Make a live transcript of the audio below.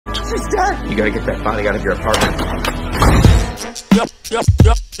She's dead. You gotta get that body out of your apartment.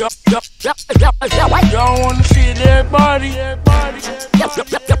 Y'all wanna see that body?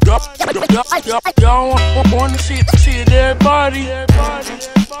 Y'all wanna see that body?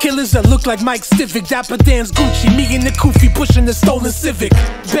 Killers that look like Mike Stivic, Dapper Dan's Gucci, me and the Koofy pushing the stolen Civic.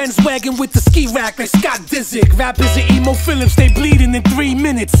 Benz wagon with the ski rack like Scott Disick. Rappers and emo Phillips, they bleeding in 3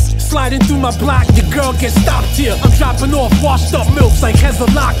 minutes. Sliding through my block, your girl gets stopped here. I'm dropping off washed up milks like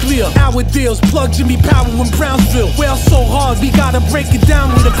Hezbollah clear. Hour deals, plug Jimmy Powell in Brownsville. Well so hard, we gotta break it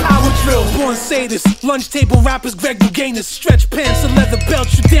down with a power drill. Born sadist, lunch table rappers, Greg Louganis. Stretch pants, a leather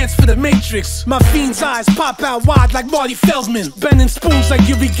belt, you dance for the Matrix. My fiend's eyes pop out wide like Marty Feldman. Bending spoons like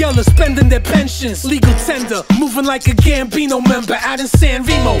Yuri Geller, spending their pensions. Legal tender, moving like a Gambino member. Out in San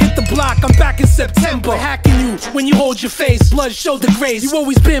Remo, hit the block, I'm back in September. Hacking you when you hold your face, blood show the grace. You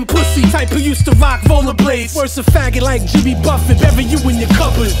always been pussy, type who used to rock rollerblades. Worse a faggot like Jimmy Buffett, bury you in your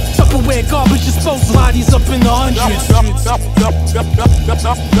cupboard. Tupperware garbage disposal, bodies up in the hundreds.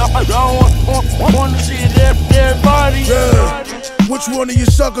 Wanna see that body? Yeah. Which one of you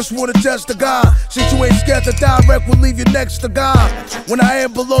suckers wanna test the guy? Since you ain't scared to direct, we'll leave you next to God. When I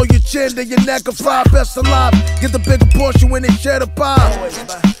am below your chin, then your neck will fry. Best alive, get the bigger portion when they share the pie.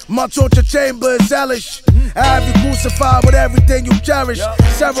 My torture chamber is hellish. I have you crucified with everything you cherish.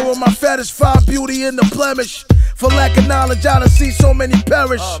 Several of my fetish, find beauty in the blemish. For lack of knowledge, I done see so many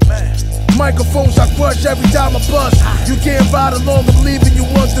perish. Microphones I crush every time I bust. You can't ride along, I'm leaving you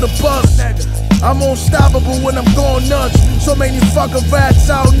under the bus. I'm unstoppable when I'm going nuts. So many fucking rats,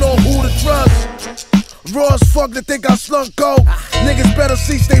 I don't know who to trust. Raw as fuck to think I slunk coke. Niggas better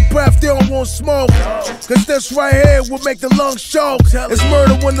cease their breath, they don't want smoke. Cause this right here will make the lungs choke. It's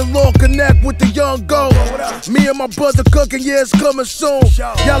murder when the law connect with the young goat. Me and my brother cooking, yeah, it's coming soon.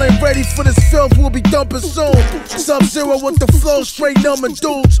 Y'all ain't ready for this filth, we'll be dumping soon. Sub-Zero with the flow, straight numbing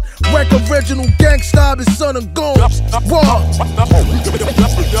dudes. Wreck original gangsta, his son and goons. Raw.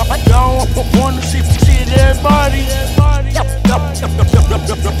 Y'all wanna see that body?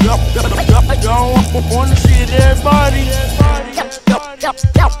 Y'all wanna see that body?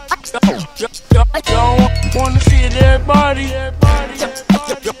 Y'all wanna see that body?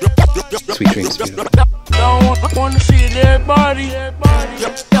 Sweet dreams, man. Y'all wanna see that body?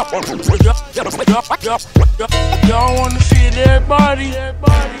 Y'all wanna see that body?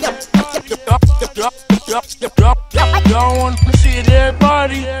 Y'all wanna see that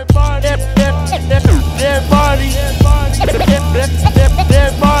body? That body, that body,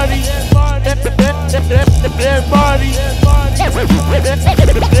 that body,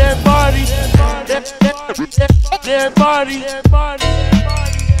 that body, that body, that body.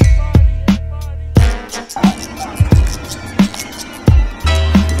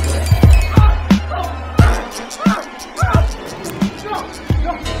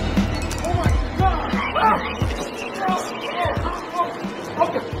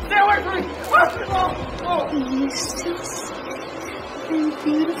 Stay away from me! Are you still very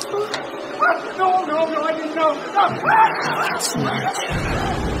beautiful? No, I didn't know. No. It's not.